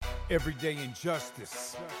Everyday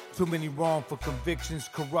injustice. Too many wrongful convictions.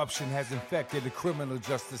 Corruption has infected the criminal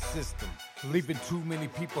justice system, leaving too many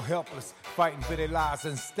people helpless, fighting for their lives.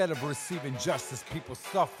 Instead of receiving justice, people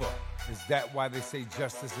suffer. Is that why they say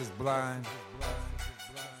justice is blind?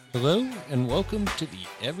 Hello, and welcome to the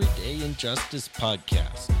Everyday Injustice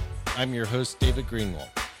Podcast. I'm your host, David Greenwald.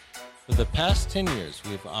 For the past 10 years,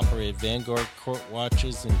 we have operated Vanguard Court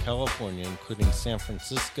Watches in California, including San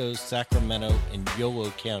Francisco, Sacramento, and Yolo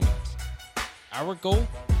counties. Our goal?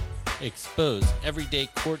 Expose everyday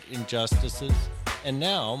court injustices, and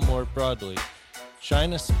now, more broadly,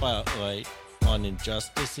 shine a spotlight on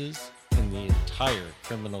injustices in the entire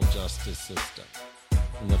criminal justice system,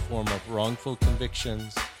 in the form of wrongful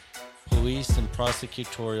convictions, police and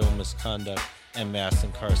prosecutorial misconduct, and mass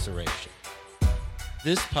incarceration.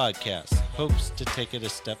 This podcast hopes to take it a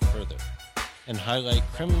step further and highlight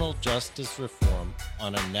criminal justice reform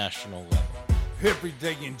on a national level.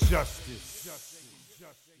 Everyday injustice.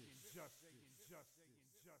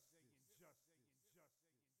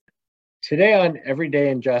 Today on Everyday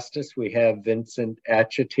Injustice, we have Vincent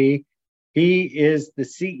Atchity. He is the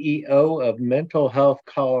CEO of Mental Health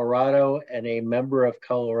Colorado and a member of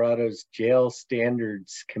Colorado's Jail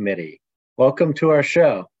Standards Committee. Welcome to our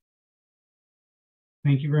show.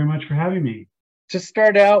 Thank you very much for having me. To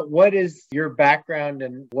start out, what is your background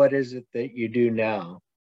and what is it that you do now?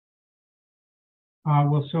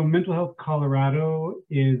 So Mental Health Colorado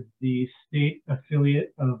is the state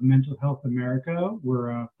affiliate of Mental Health America. We're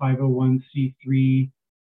a 501c3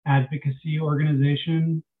 advocacy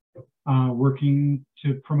organization working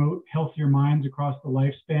to promote healthier minds across the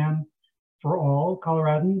lifespan for all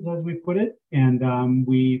Coloradans, as we put it. And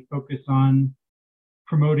we focus on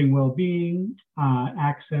promoting well-being,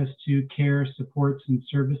 access to care, supports, and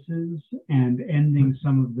services, and ending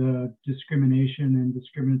some of the discrimination and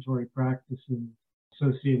discriminatory practices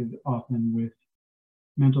associated often with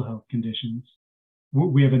mental health conditions.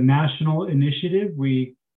 We have a national initiative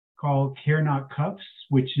we call Care Not Cuffs,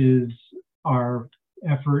 which is our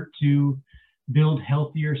effort to build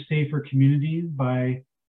healthier, safer communities by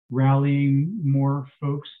rallying more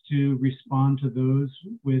folks to respond to those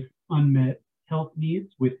with unmet health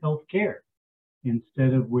needs with health care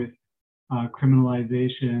instead of with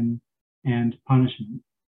criminalization and punishment.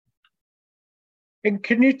 And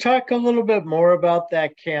can you talk a little bit more about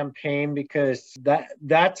that campaign? Because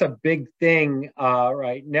that's a big thing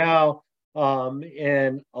right now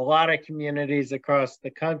in a lot of communities across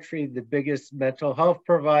the country. The biggest mental health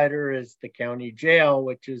provider is the county jail,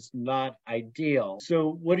 which is not ideal.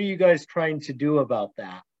 So what are you guys trying to do about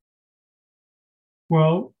that?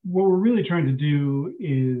 Well, what we're really trying to do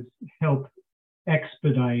is help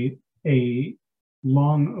expedite a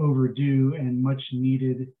long overdue and much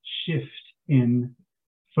needed shift in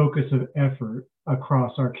focus of effort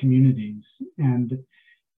across our communities. And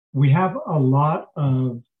we have a lot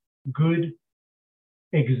of good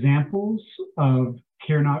examples of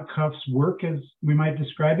Care Not Cuffs work, as we might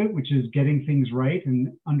describe it, which is getting things right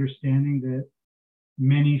and understanding that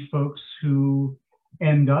many folks who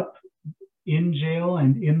end up in jail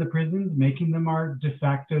and in the prisons, making them our de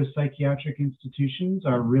facto psychiatric institutions,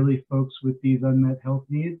 are really folks with these unmet health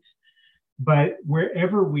needs. But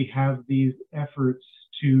wherever we have these efforts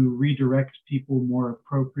to redirect people more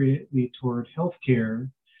appropriately toward healthcare,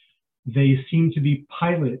 they seem to be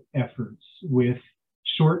pilot efforts with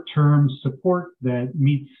short-term support that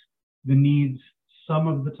meets the needs some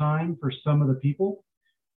of the time for some of the people,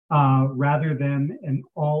 rather than an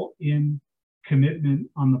all-in commitment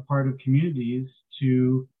on the part of communities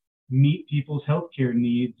to meet people's healthcare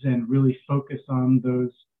needs and really focus on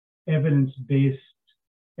those evidence-based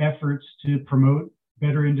efforts to promote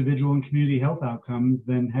better individual and community health outcomes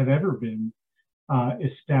than have ever been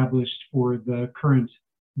established for the current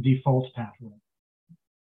default pathway.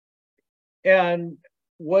 And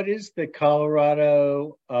what is the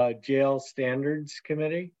Colorado Jail Standards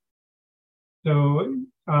Committee? So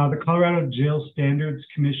the Colorado Jail Standards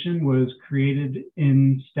Commission was created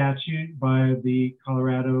in statute by the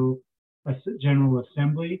Colorado General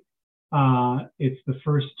Assembly. It's the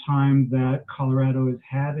first time that Colorado has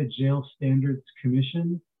had a Jail Standards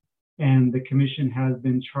Commission, and the commission has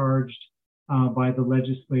been charged by the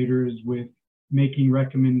legislators with making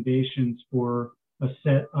recommendations for a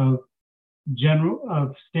set of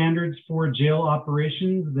standards for jail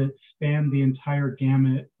operations that span the entire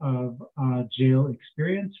gamut of jail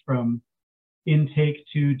experience from intake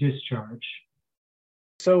to discharge.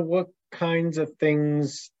 So what kinds of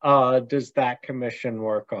things does that commission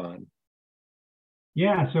work on?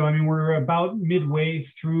 Yeah, so I mean, we're about midway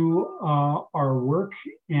through our work,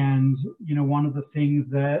 and one of the things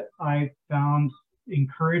that I found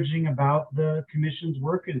encouraging about the Commission's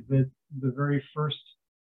work is that the very first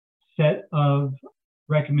set of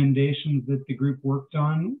recommendations that the group worked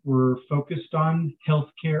on were focused on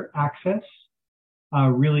healthcare access,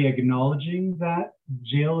 really acknowledging that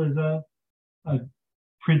jail is a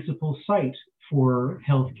principal site for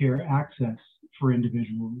healthcare access for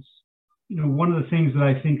individuals. One of the things that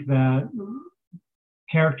I think that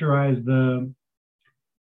characterize the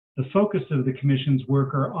focus of the Commission's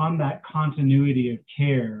work are on that continuity of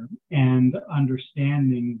care and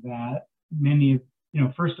understanding that many of,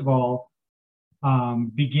 first of all,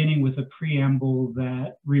 beginning with a preamble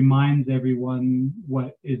that reminds everyone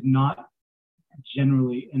what is not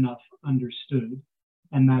generally enough understood,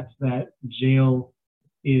 and that's that jail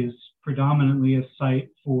is predominantly a site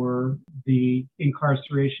for the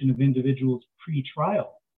incarceration of individuals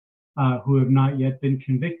pre-trial who have not yet been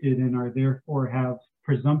convicted and are therefore have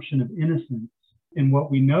presumption of innocence. And what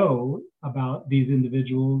we know about these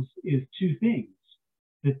individuals is two things: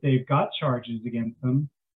 that they've got charges against them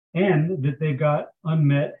and that they've got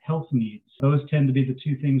unmet health needs. Those tend to be the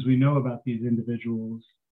two things we know about these individuals.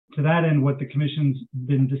 To that end, what the Commission's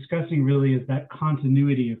been discussing really is that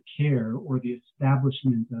continuity of care, or the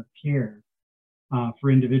establishment of care for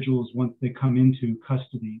individuals once they come into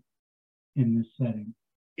custody in this setting.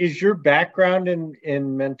 Is your background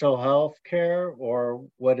in mental health care, or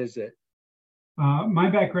what is it? My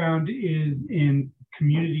background is in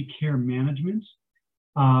community care management.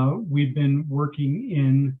 We've been working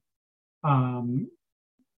in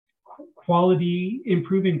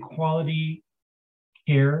improving quality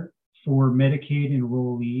care for Medicaid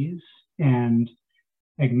enrollees, and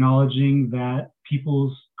acknowledging that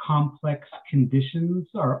people's complex conditions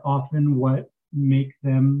are often what make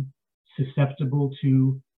them susceptible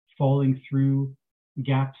to falling through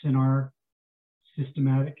gaps in our system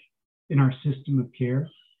of care.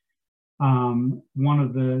 One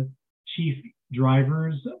of the chief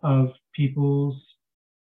drivers of people's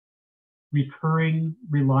recurring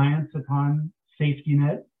reliance upon safety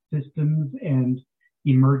net systems and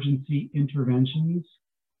emergency interventions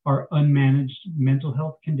are unmanaged mental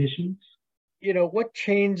health conditions. What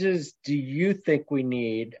changes do you think we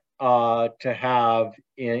need to have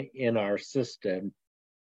in our system?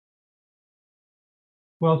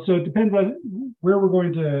 Well, so it depends on where we're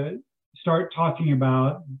going to start talking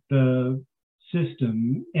about the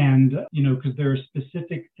system, and because there are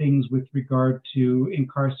specific things with regard to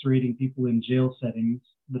incarcerating people in jail settings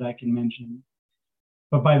that I can mention.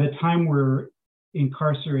 But by the time we're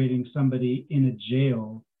incarcerating somebody in a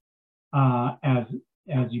jail,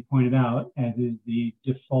 as you pointed out, as is the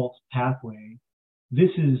default pathway,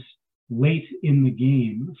 this is late in the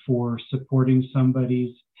game for supporting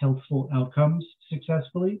somebody's healthful outcomes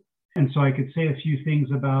successfully. And so I could say a few things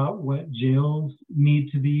about what jails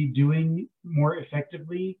need to be doing more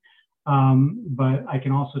effectively, but I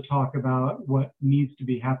can also talk about what needs to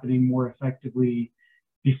be happening more effectively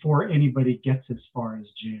before anybody gets as far as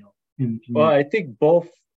jail in the community. Well, I think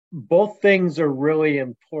both things are really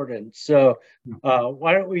important. So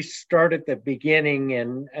why don't we start at the beginning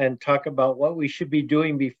and talk about what we should be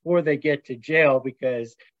doing before they get to jail,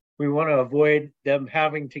 because we want to avoid them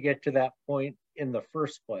having to get to that point in the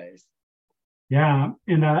first place. Yeah,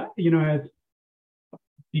 and as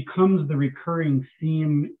becomes the recurring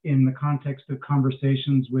theme in the context of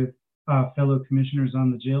conversations with fellow commissioners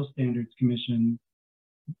on the Jail Standards Commission,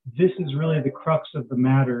 this is really the crux of the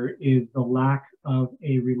matter, is the lack of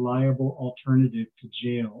a reliable alternative to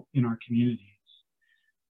jail in our communities.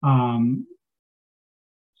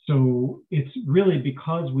 So it's really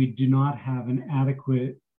because we do not have an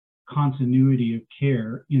adequate continuity of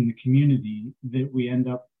care in the community that we end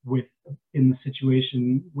up with in the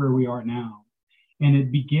situation where we are now. And it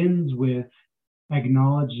begins with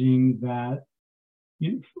acknowledging that,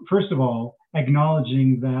 first of all,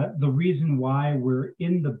 acknowledging that the reason why we're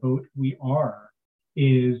in the boat we are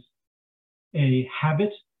is a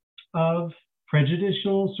habit of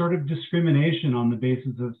prejudicial sort of discrimination on the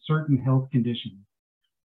basis of certain health conditions.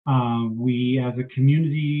 We as a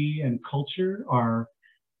community and culture are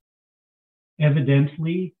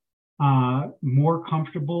evidently more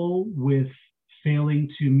comfortable with failing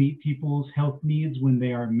to meet people's health needs when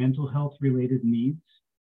they are mental health related needs,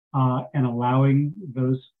 and allowing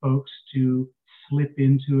those folks to slip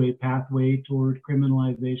into a pathway toward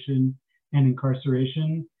criminalization and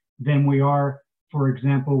incarceration than we are, for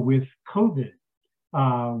example, with COVID,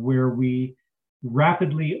 where we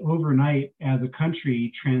rapidly overnight as a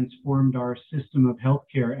country transformed our system of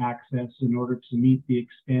healthcare access in order to meet the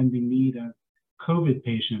expanding need of COVID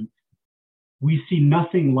patients. We see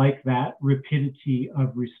nothing like that rapidity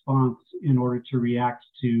of response in order to react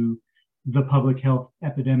to the public health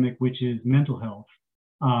epidemic, which is mental health,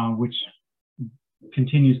 which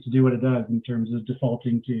continues to do what it does in terms of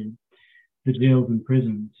defaulting to the jails and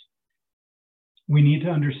prisons. We need to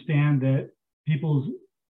understand that people's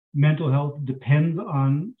mental health depends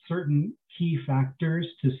on certain key factors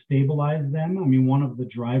to stabilize them. I mean, one of the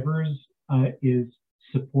drivers is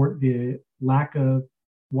the lack of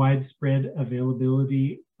widespread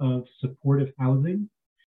availability of supportive housing.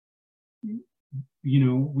 You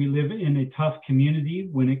know, we live in a tough community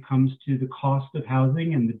when it comes to the cost of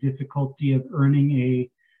housing and the difficulty of earning a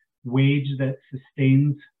wage that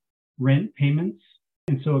sustains rent payments.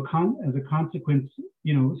 And so as a consequence,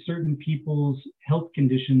 you know, certain people's health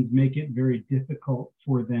conditions make it very difficult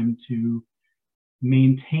for them to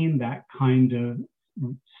maintain that kind of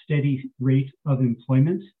steady rate of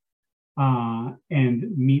employment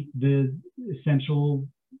and meet the essential,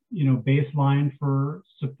 you know, baseline for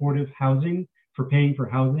supportive housing, for paying for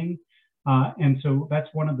housing. And so that's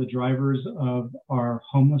one of the drivers of our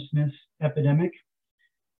homelessness epidemic.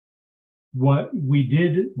 What we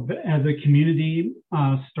did as a community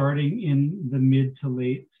starting in the mid to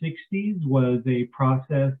late 60s was a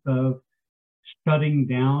process of shutting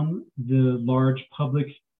down the large public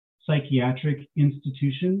psychiatric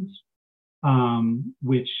institutions,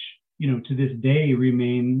 which, you know, to this day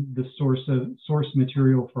remain the source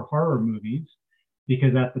material for horror movies,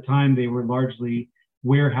 because at the time they were largely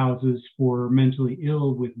warehouses for mentally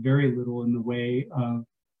ill with very little in the way of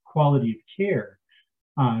quality of care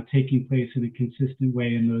taking place in a consistent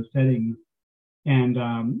way in those settings. And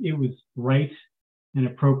it was right and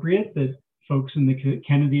appropriate that folks in the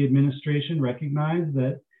Kennedy administration recognized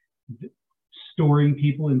that storing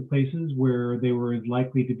people in places where they were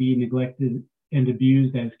likely to be neglected and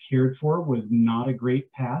abused as cared for was not a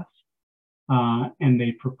great path. And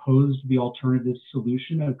they proposed the alternative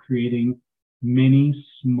solution of creating many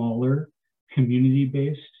smaller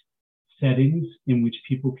community-based settings in which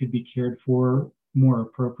people could be cared for more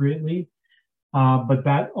appropriately. But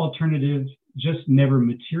that alternative just never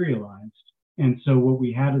materialized. And so what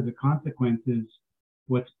we had as a consequence is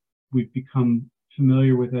what we've become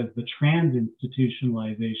familiar with as the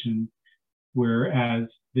trans-institutionalization, whereas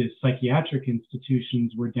the psychiatric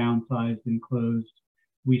institutions were downsized and closed,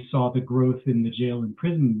 we saw the growth in the jail and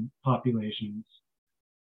prison populations.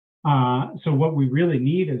 So what we really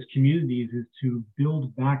need as communities is to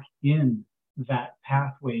build back in that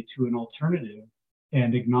pathway to an alternative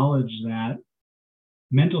and acknowledge that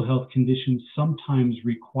mental health conditions sometimes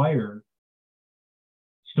require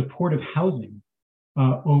supportive housing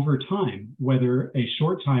over time, whether a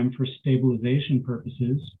short time for stabilization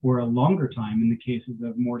purposes or a longer time in the cases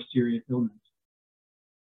of more serious illness.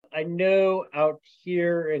 I know out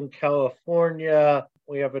here in California,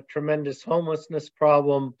 we have a tremendous homelessness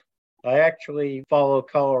problem. I actually follow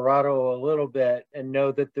Colorado a little bit and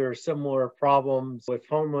know that there are similar problems with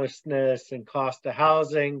homelessness and cost of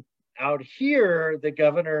housing. Out here, the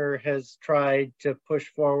governor has tried to push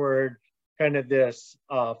forward kind of this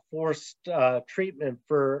forced treatment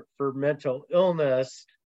for mental illness.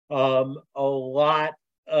 A lot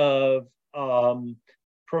of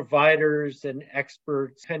providers and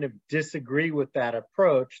experts kind of disagree with that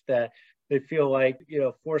approach, that they feel like, you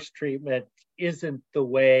know, forced treatment isn't the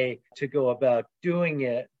way to go about doing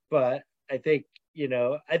it. But I think, you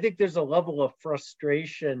know, there's a level of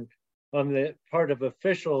frustration on the part of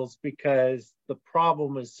officials because the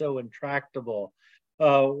problem is so intractable.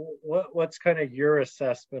 What's kind of your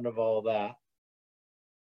assessment of all that?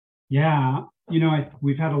 Yeah, you know,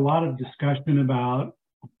 we've had a lot of discussion about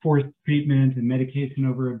forced treatment and medication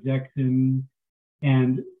over objection.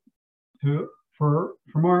 And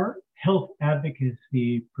from our health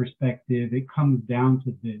advocacy perspective, it comes down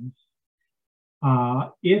to this.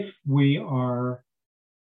 If we are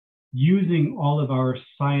using all of our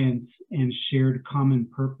science and shared common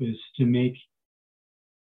purpose to make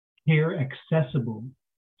care accessible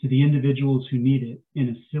to the individuals who need it in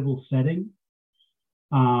a civil setting,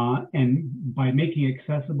 and by making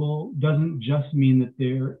accessible doesn't just mean that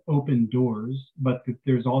they're open doors, but that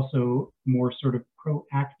there's also more sort of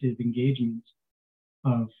proactive engagement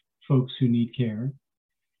of folks who need care,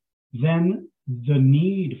 then the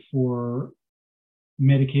need for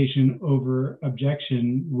medication over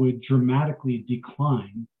objection would dramatically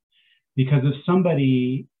decline. Because if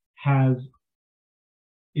somebody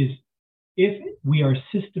if we are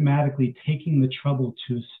systematically taking the trouble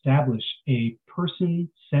to establish a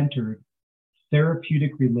person-centered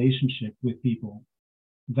therapeutic relationship with people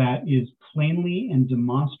that is plainly and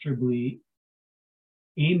demonstrably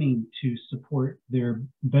aiming to support their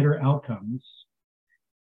better outcomes,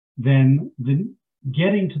 then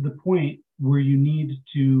getting to the point where you need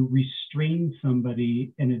to restrain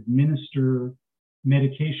somebody and administer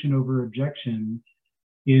medication over objection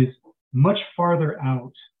is much farther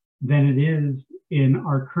out than it is in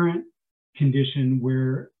our current condition,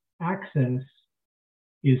 where access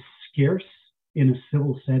is scarce in a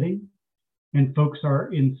civil setting, and folks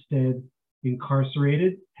are instead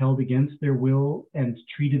incarcerated, held against their will, and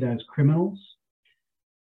treated as criminals.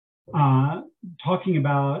 Talking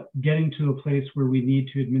about getting to a place where we need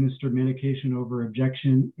to administer medication over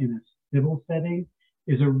objection in a civil setting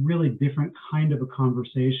is a really different kind of a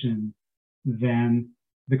conversation than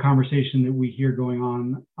the conversation that we hear going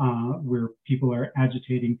on where people are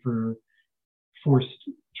agitating for forced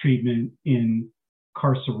treatment in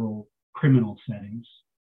carceral criminal settings.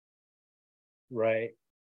 Right.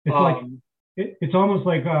 It's like it's almost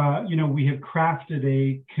like we have crafted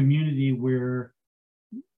a community where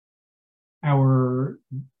our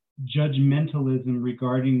judgmentalism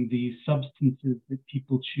regarding the substances that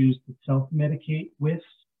people choose to self-medicate with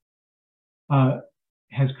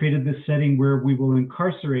has created this setting where we will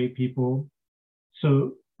incarcerate people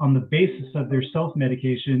so on the basis of their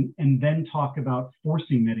self-medication, and then talk about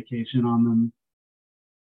forcing medication on them.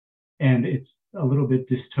 And it's a little bit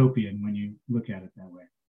dystopian when you look at it that way.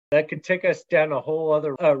 That could take us down a whole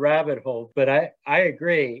other rabbit hole, but I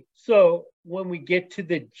agree. So when we get to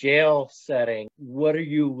the jail setting, what are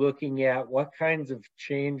you looking at? What kinds of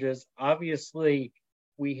changes? Obviously,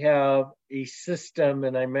 we have a system,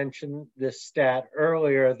 and I mentioned this stat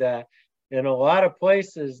earlier, that in a lot of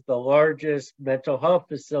places, the largest mental health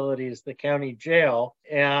facility is the county jail,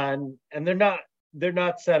 and they're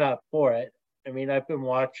not set up for it. I mean, I've been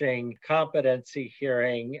watching competency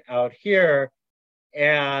hearing out here,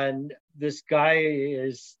 and this guy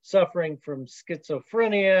is suffering from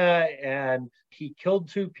schizophrenia, and he killed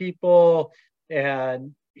 2 people,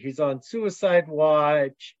 and he's on suicide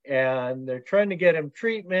watch, and they're trying to get him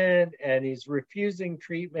treatment, and he's refusing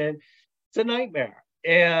treatment. It's a nightmare.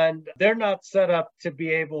 And they're not set up to be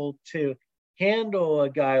able to handle a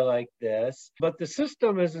guy like this, but the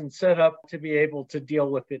system isn't set up to be able to deal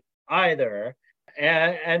with it either.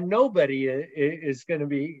 And nobody is going to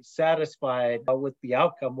be satisfied with the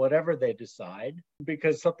outcome, whatever they decide,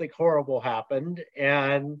 because something horrible happened.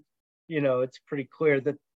 And, it's pretty clear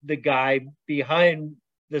that the guy behind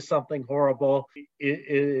the something horrible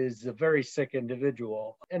is a very sick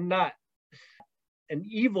individual, and not an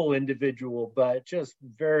evil individual, but just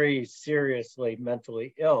very seriously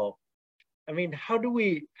mentally ill. I mean, how do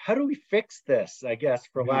we fix this, I guess,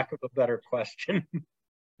 for lack of a better question?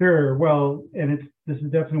 Sure. Well, and this is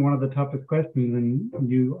definitely one of the toughest questions, and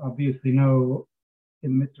you obviously know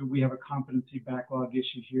in the midst of, we have a competency backlog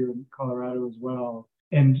issue here in Colorado as well.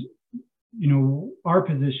 And, our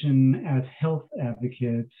position as health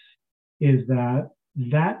advocates is that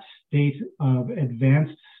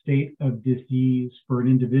advanced state of disease for an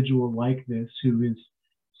individual like this, who is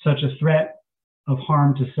such a threat of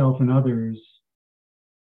harm to self and others,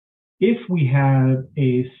 if we have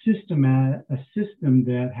a system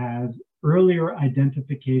that has earlier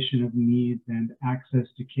identification of needs and access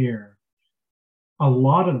to care, a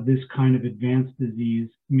lot of this kind of advanced disease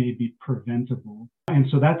may be preventable. And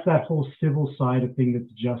so that's that whole civil side of thing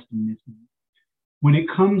that's just missing. When it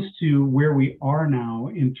comes to where we are now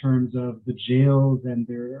in terms of the jails and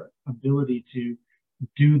their ability to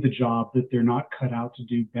do the job that they're not cut out to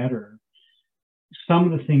do better,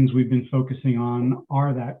 some of the things we've been focusing on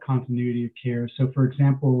are that continuity of care. So, for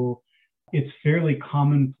example, it's fairly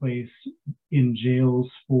commonplace in jails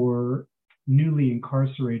for newly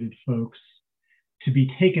incarcerated folks to be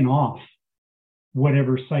taken off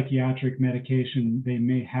whatever psychiatric medication they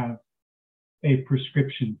may have a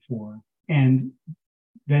prescription for. And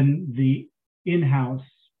then the in-house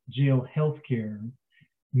jail healthcare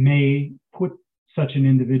may put such an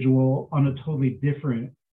individual on a totally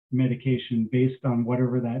different medication based on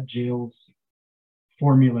whatever that jail's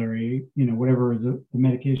formulary, whatever the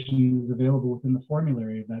medication is available within the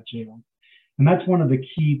formulary of that jail. And that's one of the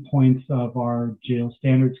key points of our Jail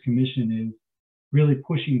Standards Commission, is really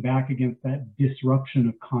pushing back against that disruption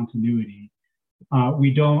of continuity.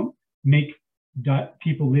 We don't make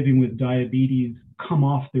people living with diabetes come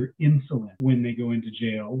off their insulin when they go into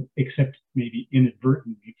jail, except maybe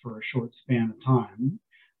inadvertently for a short span of time.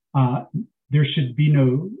 There should be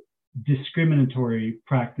no discriminatory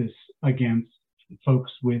practice against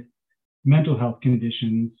folks with mental health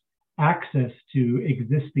conditions. Access to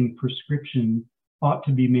existing prescriptions ought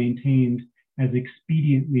to be maintained as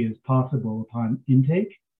expediently as possible upon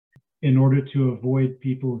intake, in order to avoid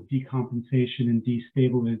people's decompensation and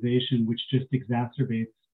destabilization, which just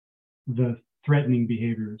exacerbates the threatening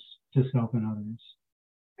behaviors to self and others.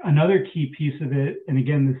 Another key piece of it, and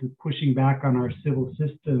again, this is pushing back on our civil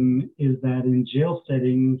system, is that in jail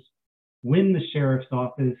settings, when the sheriff's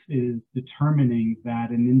office is determining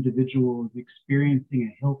that an individual is experiencing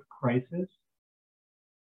a health crisis,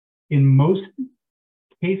 in most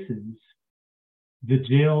cases,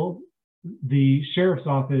 the sheriff's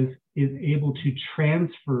office is able to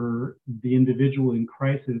transfer the individual in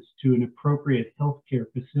crisis to an appropriate healthcare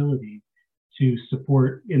facility to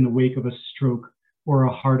support in the wake of a stroke or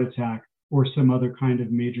a heart attack or some other kind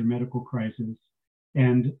of major medical crisis.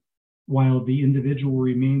 And while the individual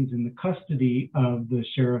remains in the custody of the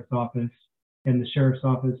sheriff's office and the sheriff's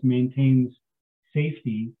office maintains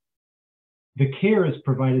safety, the care is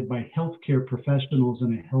provided by healthcare professionals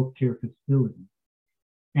in a healthcare facility.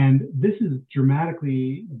 And this is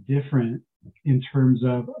dramatically different in terms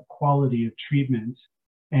of quality of treatment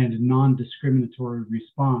and non-discriminatory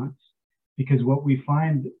response, because what we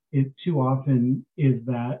find too often is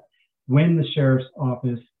that when the sheriff's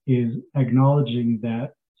office is acknowledging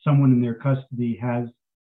that someone in their custody has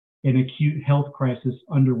an acute health crisis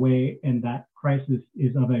underway and that crisis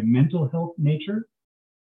is of a mental health nature,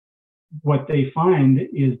 what they find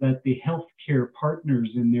is that the healthcare partners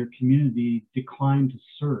in their community decline to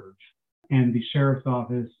serve, and the sheriff's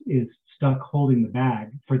office is stuck holding the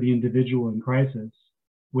bag for the individual in crisis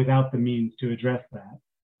without the means to address that.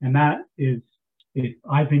 And that is,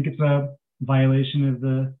 I think it's a violation of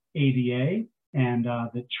the ADA, and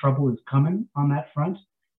the trouble is coming on that front.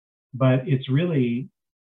 But it's really,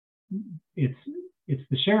 it's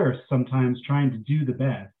the sheriffs sometimes trying to do the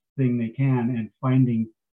best thing they can and finding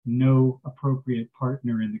no appropriate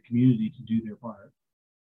partner in the community to do their part.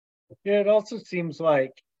 Yeah, it also seems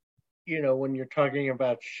like, when you're talking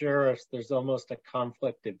about sheriffs, there's almost a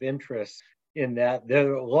conflict of interest in that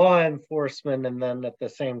they're law enforcement, and then at the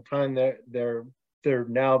same time they're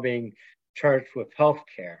now being charged with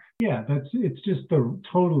healthcare. Yeah, it's just the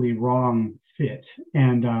totally wrong fit.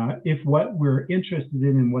 And if what we're interested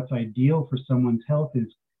in and what's ideal for someone's health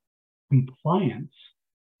is compliance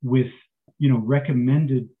with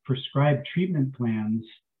recommended prescribed treatment plans,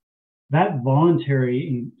 that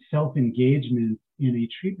voluntary self-engagement in a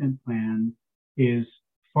treatment plan is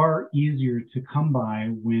far easier to come by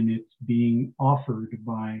when it's being offered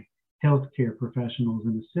by healthcare professionals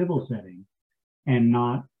in a civil setting and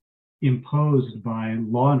not imposed by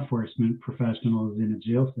law enforcement professionals in a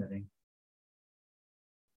jail setting.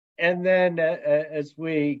 And then as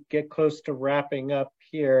we get close to wrapping up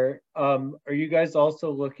here, are you guys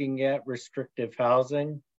also looking at restrictive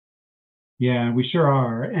housing? Yeah, we sure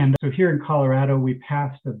are. And so here in Colorado, we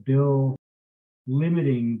passed a bill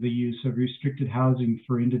limiting the use of restricted housing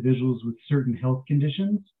for individuals with certain health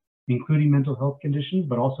conditions, including mental health conditions,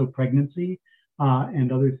 but also pregnancy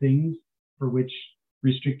and other things for which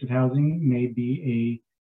restricted housing may be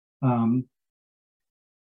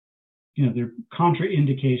they're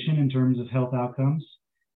contraindication in terms of health outcomes.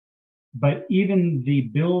 But even the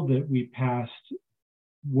bill that we passed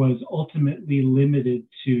was ultimately limited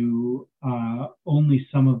to only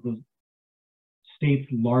some of the state's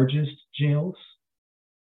largest jails,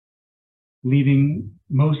 leaving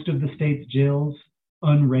most of the state's jails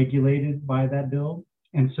unregulated by that bill.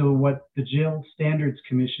 And so what the Jail Standards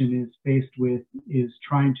Commission is faced with is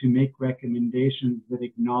trying to make recommendations that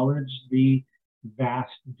acknowledge the vast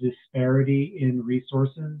disparity in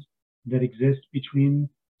resources that exist between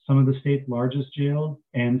some of the state's largest jails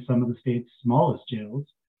and some of the state's smallest jails,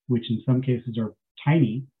 which in some cases are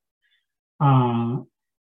tiny.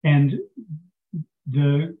 And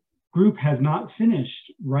the group has not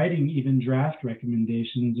finished writing even draft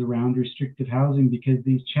recommendations around restrictive housing because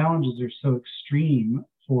these challenges are so extreme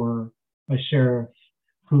for a sheriff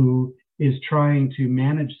who is trying to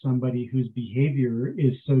manage somebody whose behavior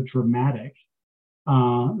is so dramatic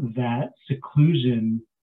that seclusion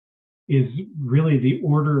is really the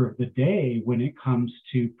order of the day when it comes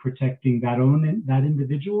to protecting that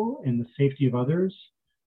individual and the safety of others.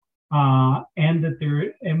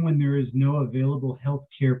 And when there is no available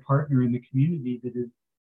healthcare partner in the community that is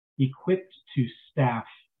equipped to staff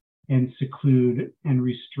and seclude and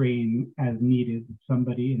restrain as needed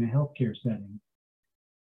somebody in a healthcare setting.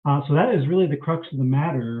 So that is really the crux of the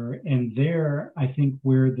matter. And there, I think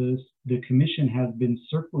where the commission has been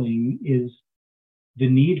circling is the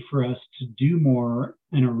need for us to do more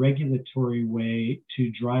in a regulatory way to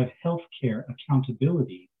drive healthcare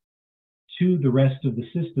accountability to the rest of the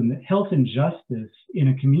system, that health and justice in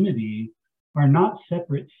a community are not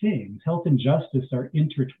separate things. Health and justice are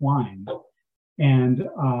intertwined. And,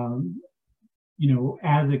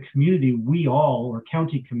 as a community, we all, or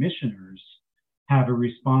county commissioners, have a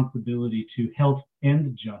responsibility to health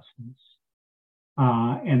and justice.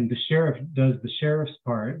 And the sheriff does the sheriff's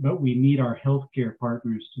part, but we need our healthcare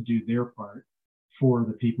partners to do their part for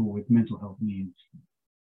the people with mental health needs.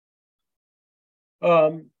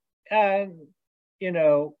 And,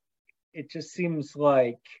 it just seems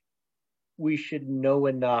like we should know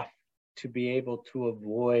enough to be able to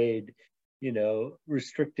avoid,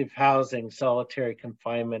 restrictive housing, solitary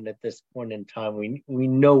confinement at this point in time. We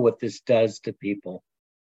know what this does to people.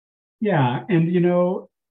 Yeah, and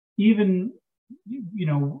even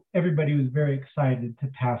everybody was very excited to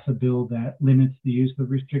pass a bill that limits the use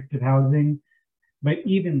of restrictive housing, but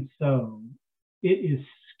even so, it is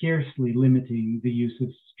scarcely limiting the use of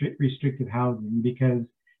restrictive housing, because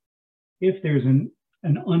if there's an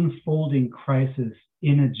unfolding crisis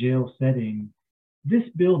in a jail setting, this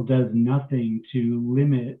bill does nothing to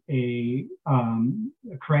limit a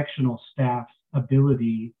correctional staff's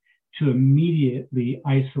ability to immediately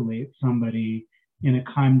isolate somebody in a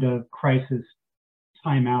kind of crisis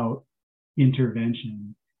timeout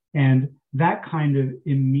intervention. And that kind of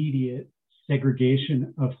immediate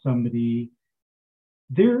segregation of somebody,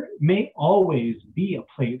 there may always be a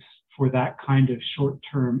place for that kind of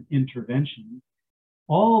short-term intervention.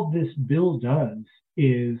 All this bill does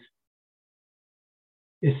is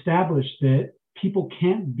establish that people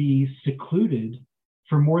can't be secluded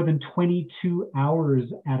for more than 22 hours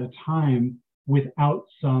at a time without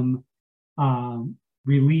some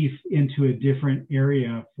relief into a different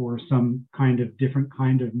area for some different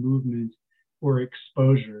kind of movement or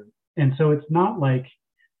exposure. And so it's not like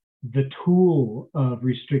the tool of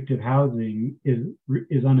restrictive housing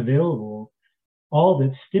is unavailable. All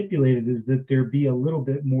that's stipulated is that there be a little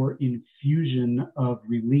bit more infusion of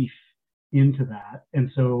relief into that.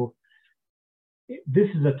 And so this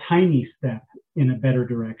is a tiny step in a better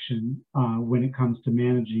direction when it comes to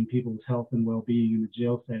managing people's health and well-being in the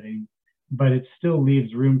jail setting, but it still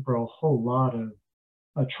leaves room for a whole lot of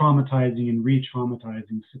traumatizing and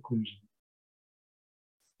re-traumatizing seclusion.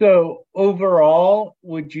 So overall,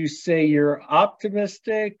 would you say you're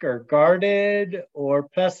optimistic or guarded or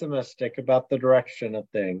pessimistic about the direction of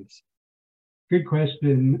things? Good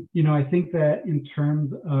question. I think that in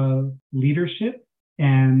terms of leadership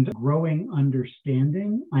and growing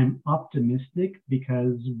understanding, I'm optimistic,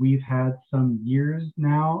 because we've had some years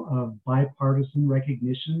now of bipartisan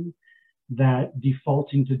recognition that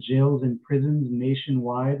defaulting to jails and prisons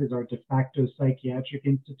nationwide as our de facto psychiatric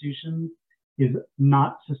institutions is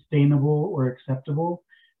not sustainable or acceptable.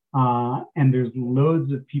 And there's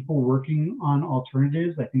loads of people working on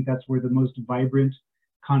alternatives. I think that's where the most vibrant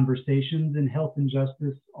conversations in health and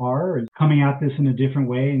justice is coming at this in a different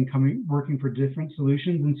way and working for different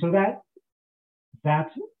solutions. And so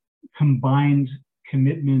that combined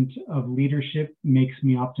commitment of leadership makes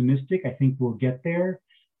me optimistic. I think we'll get there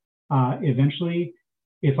eventually.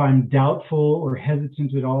 If I'm doubtful or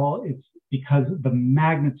hesitant at all, it's because the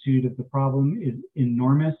magnitude of the problem is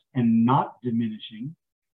enormous and not diminishing.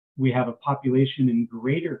 We have a population in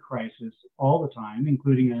greater crisis all the time,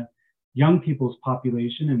 including a young people's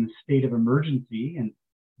population in a state of emergency, and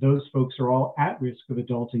those folks are all at risk of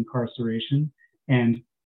adult incarceration and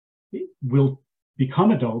will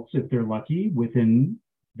become adults if they're lucky within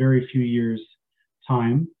very few years'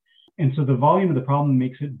 time. And so the volume of the problem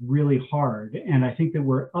makes it really hard. And I think that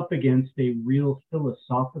we're up against a real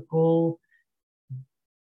philosophical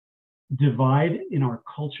divide in our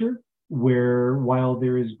culture, where while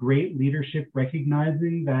there is great leadership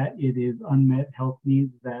recognizing that it is unmet health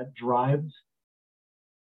needs that drives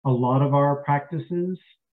a lot of our practices,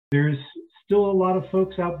 there's still a lot of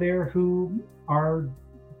folks out there who are,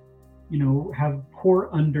 have poor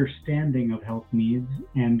understanding of health needs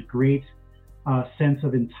and great sense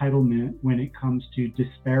of entitlement when it comes to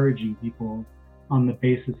disparaging people on the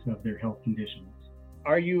basis of their health conditions.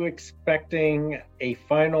 Are you expecting a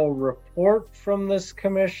final report from this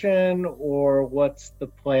commission, or what's the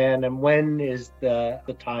plan, and when is the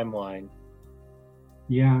timeline?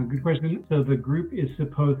 Yeah, good question. So the group is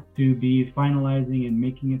supposed to be finalizing and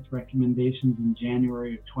making its recommendations in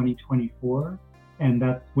January of 2024, and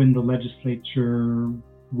that's when the legislature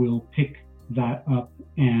will pick that up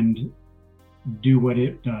and do what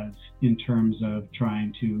it does in terms of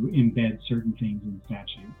trying to embed certain things in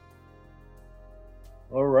statute.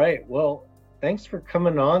 All right. Well, thanks for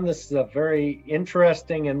coming on. This is a very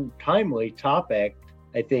interesting and timely topic.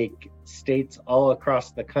 I think states all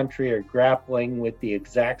across the country are grappling with the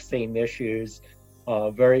exact same issues.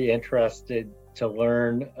 Very interested to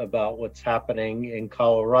learn about what's happening in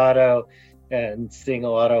Colorado and seeing a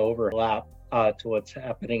lot of overlap to what's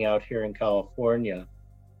happening out here in California.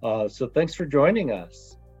 So thanks for joining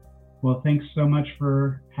us. Well, thanks so much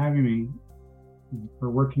for having me, for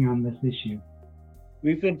working on this issue.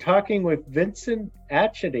 We've been talking with Vincent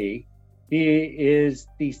Atchity. He is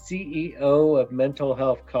the CEO of Mental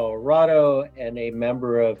Health Colorado and a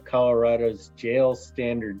member of Colorado's Jail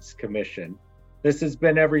Standards Commission. This has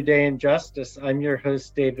been Everyday Injustice. I'm your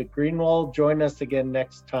host, David Greenwald. Join us again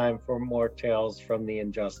next time for more tales from the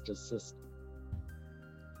injustice system.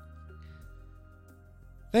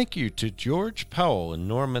 Thank you to George Powell and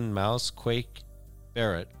Norman Mousequake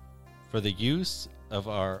Barrett for the use of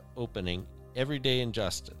our opening, Everyday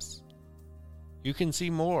Injustice. You can see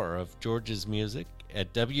more of George's music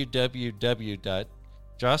at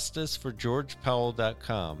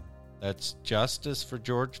www.justiceforgeorgepowell.com. That's Justice for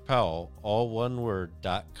George Powell, all one word,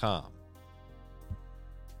 .com.